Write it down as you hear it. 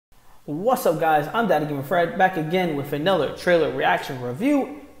What's up, guys? I'm Daddy Gamer Fred, back again with another trailer reaction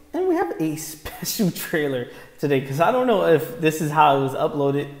review, and we have a special trailer today because I don't know if this is how it was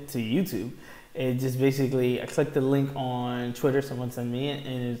uploaded to YouTube. It just basically, I clicked the link on Twitter, someone sent me it,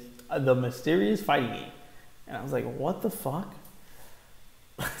 and it's the mysterious fighting game, and I was like, what the fuck?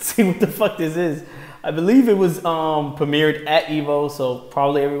 Let's see what the fuck this is. I believe it was premiered at EVO, so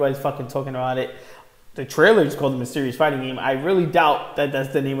probably everybody's fucking talking about it. The trailer is called The Mysterious Fighting Game. I really doubt that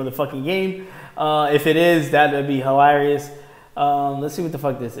that's the name of the fucking game. If it is, that would be hilarious. Let's see what the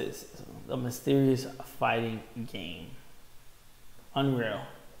fuck this is. The Mysterious Fighting Game. Unreal.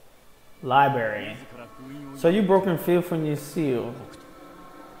 Library. So you broken field from your seal.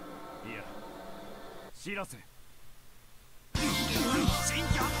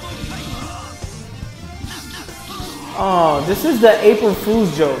 Oh, this is the April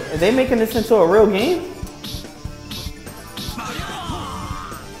Fool's joke. Are they making this into a real game?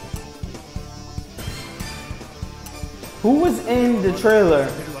 Who was in the trailer?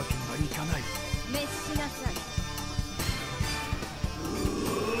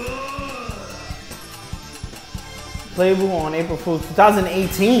 Playable on April Fool's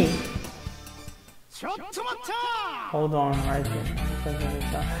 2018. Hold on, right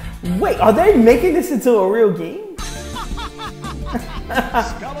there. Wait, are they making this into a real game?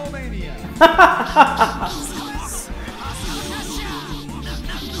 Skullomania.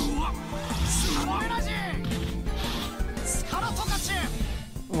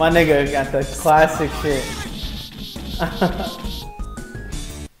 My nigga got the classic shit.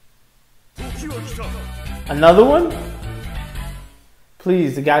 Another one?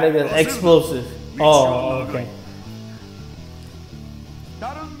 Please, the guy that got explosive. Oh, okay.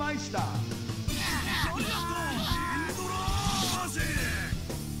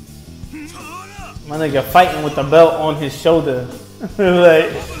 My nigga fighting with the belt on his shoulder.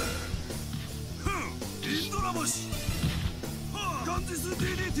 Like,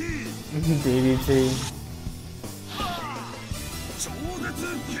 DDT.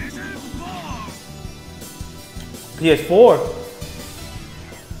 PS4.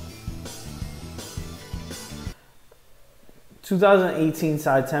 (2018)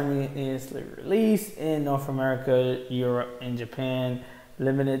 simultaneously released in North America, Europe, and Japan.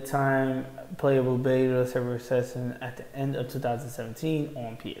 Limited time playable beta server session at the end of 2017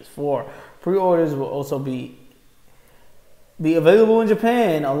 on PS4. Pre-orders will also be available in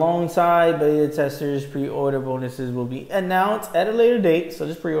Japan alongside beta testers. Pre-order bonuses will be announced at a later date, so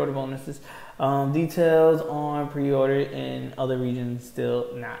just pre-order bonuses. Details on pre-order in other regions still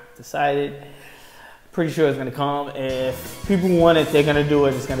not decided. Pretty sure it's gonna come. If people want it, they're gonna do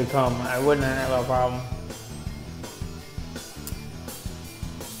it. It's gonna come. I wouldn't have a problem.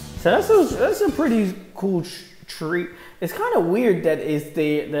 So that's a pretty cool treat. It's kind of weird that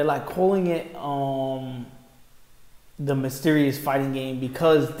they're like calling it the Mysterious Fighting Game,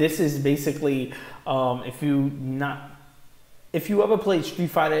 because this is basically if you ever played Street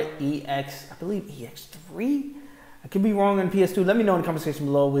Fighter EX, I believe EX3. I could be wrong on PS2. Let me know in the comment section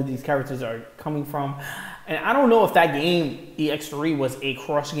below where these characters are coming from. And I don't know if that game EX3 was a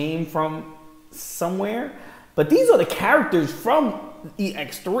cross game from somewhere, but these are the characters from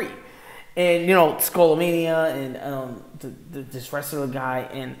EX3, and you know, Skullomania and this wrestler guy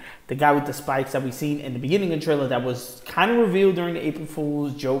and the guy with the spikes that we seen in the beginning of the trailer that was kind of revealed during the April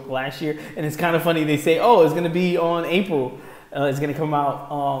Fool's joke last year. And it's kind of funny, they say, oh, it's gonna be on April, it's gonna come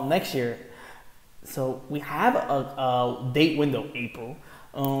out next year. So we have a date window, April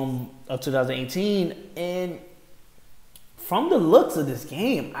of 2018, and from the looks of this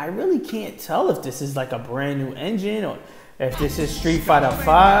game, I really can't tell if this is like a brand new engine or if this is Street Fighter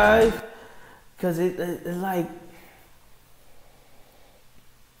 5, because it's like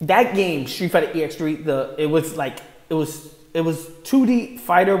that game, Street Fighter EX3. It was 2D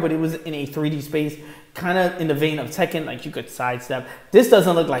fighter, but it was in a 3D space, kind of in the vein of Tekken. Like you could sidestep. This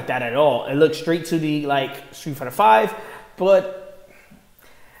doesn't look like that at all. It looks straight 2D like Street Fighter 5, but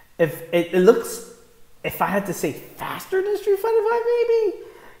if it looks, if I had to say, faster than Street Fighter 5, maybe.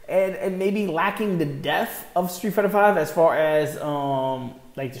 And maybe lacking the depth of Street Fighter 5 as far as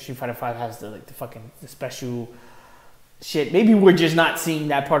like the Street Fighter 5 has the special shit. Maybe we're just not seeing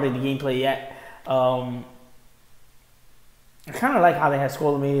that part of the gameplay yet. I kind of like how they had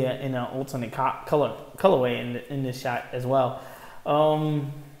Skullomania in an alternate colorway in this shot as well.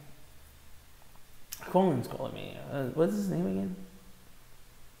 Calling Skullomania. What's his name again?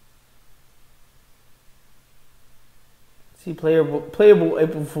 See, playable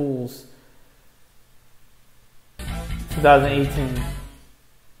April Fools 2018.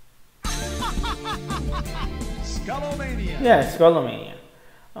 Skullomania. Yeah, Skullomania.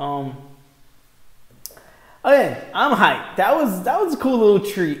 Um, Again, I'm hyped. That was a cool little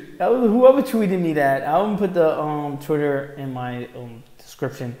treat. That was whoever tweeted me that. I'm gonna put the Twitter in my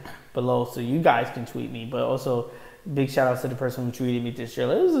description below so you guys can tweet me. But also, big shout out to the person who tweeted me this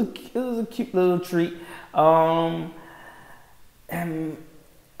trailer. It was a cute little treat. And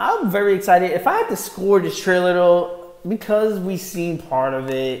I'm very excited. If I had to score this trailer though, because we seen part of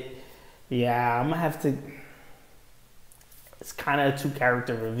it, yeah, I'm gonna have to. It's kind of 2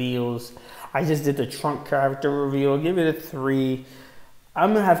 character reveals. I just did the trunk character reveal. Give it a 3.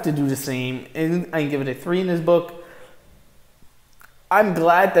 I'm gonna have to do the same, and I can give it a 3 in this book. I'm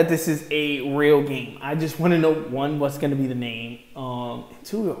glad that this is a real game. I just want to know, 1, what's gonna be the name.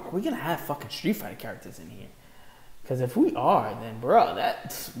 2, are we gonna have fucking Street Fighter characters in here? Because if we are, then bruh,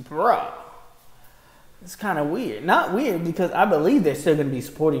 it's kind of weird. Not weird because I believe they're still gonna be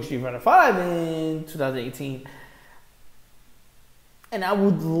supporting Street Fighter 5 in 2018. And I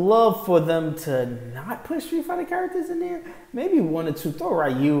would love for them to not put Street Fighter characters in there. Maybe 1 or 2. Throw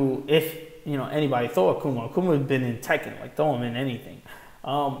Ryu, if you know anybody. Throw Akuma. Akuma's been in Tekken. Like, throw him in anything.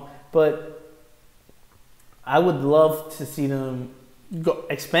 But I would love to see them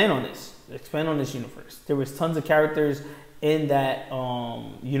expand on this. Expand on this universe. There was tons of characters in that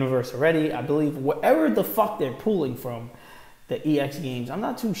universe already. I believe wherever the fuck they're pulling from, the EX games. I'm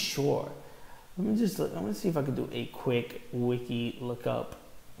not too sure. Let me just look. I'm gonna see if I can do a quick wiki lookup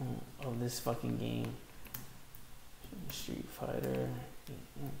of this fucking game. Street Fighter.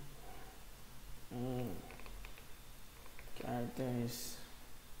 Characters.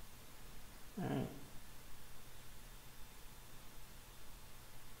 Alright.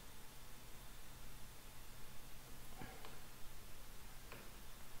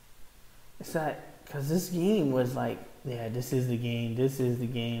 It's that because this game was like, yeah, this is the game. This is the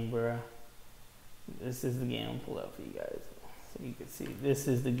game, bro. This is the game. I'm pull up for you guys so you can see. This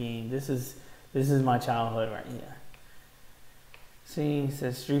is the game. This is my childhood right here. See, it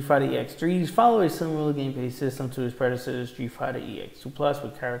says Street Fighter EX3 follow a similar gameplay system to its predecessor Street Fighter EX2 Plus,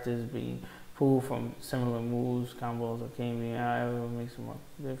 with characters being pulled from similar moves, combos, or gaming. However, makes a more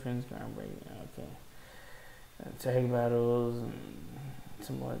difference. Groundbreaking. Okay. Tag battles and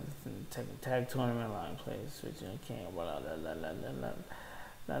some more tag tournament line plays, switching. Okay.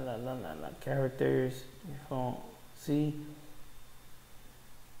 Characters. See?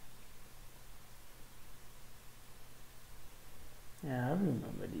 Yeah, I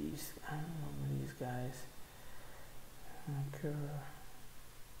remember these. I remember these guys. Okay.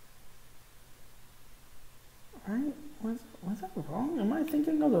 Right? Was that wrong? Am I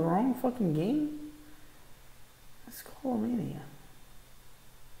thinking of the wrong fucking game? Skullomania.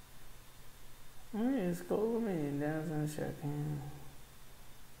 Alright, it's Skullomania. Down check.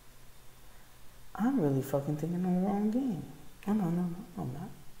 I'm really fucking thinking of the wrong game. Oh, no, I'm not.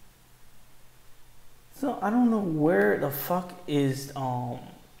 So I don't know where the fuck is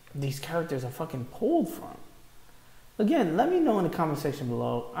these characters are fucking pulled from. Again, let me know in the comment section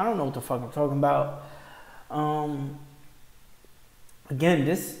below. I don't know what the fuck I'm talking about. Again,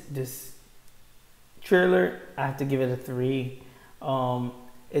 this trailer, I have to give it a 3.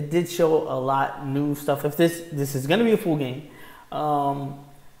 It did show a lot new stuff. If this is gonna be a full game,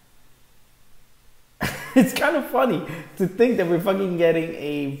 it's kind of funny to think that we're fucking getting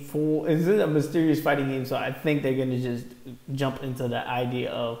a full. This is a mysterious fighting game, so I think they're gonna just jump into the idea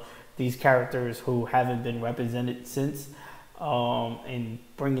of these characters who haven't been represented since, and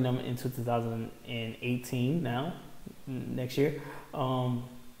bringing them into 2018 now, next year.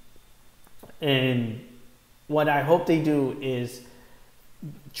 And what I hope they do is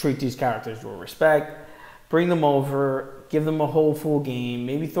treat these characters with respect, bring them over, give them a whole full game,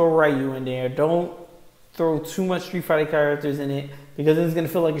 maybe throw Ryu in there. Don't throw too much Street Fighter characters in it because it's going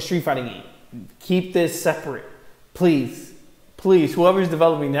to feel like a Street Fighter game. Keep this separate. Please. Please, whoever's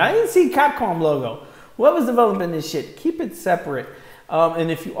developing that. I didn't see Capcom logo. Whoever's developing this shit, keep it separate.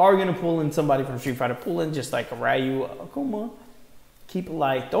 And if you are going to pull in somebody from Street Fighter, pull in just like a Ryu, Akuma. Keep it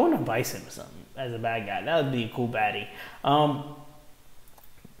light. Throw in a Bison or something as a bad guy. That would be a cool baddie.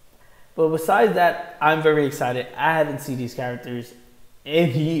 But besides that, I'm very excited. I haven't seen these characters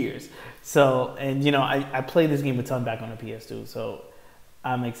in years. So, and you know, I played this game a ton back on the PS2. So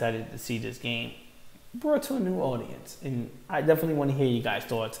I'm excited to see this game brought to a new audience. And I definitely want to hear you guys'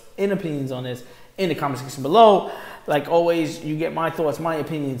 thoughts and opinions on this in the comment section below. Like always, you get my thoughts, my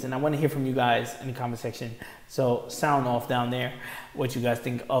opinions, and I want to hear from you guys in the comment section. So sound off down there what you guys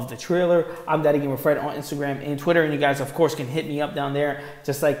think of the trailer. I'm Daddy Gamer Fred on Instagram and Twitter, and you guys of course can hit me up down there,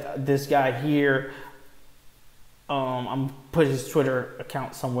 just like this guy here. I'm put his Twitter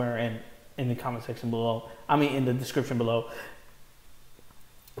account somewhere in the comment section below. I mean in the description below.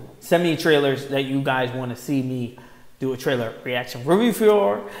 Send me trailers that you guys want to see me do a trailer reaction review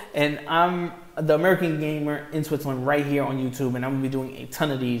for. And I'm the American Gamer in Switzerland right here on YouTube, and I'm gonna be doing a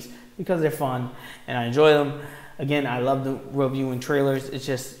ton of these because they're fun and I enjoy them. Again, I love the reviewing trailers. It's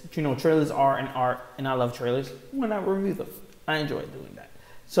just, you know, trailers are an art, and I love trailers when I review them. I enjoy doing that.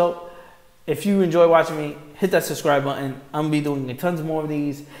 So if you enjoy watching me, hit that subscribe button. I'm gonna be doing tons more of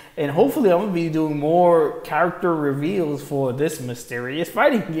these, and hopefully I'm gonna be doing more character reveals for this mysterious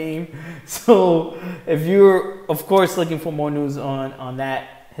fighting game. So if you're, of course, looking for more news on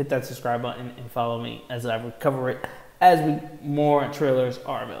that, hit that subscribe button and follow me as I cover it as more trailers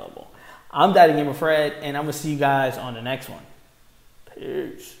are available. I'm Daddy Gamer Fred, and I'm gonna see you guys on the next one.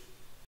 Peace.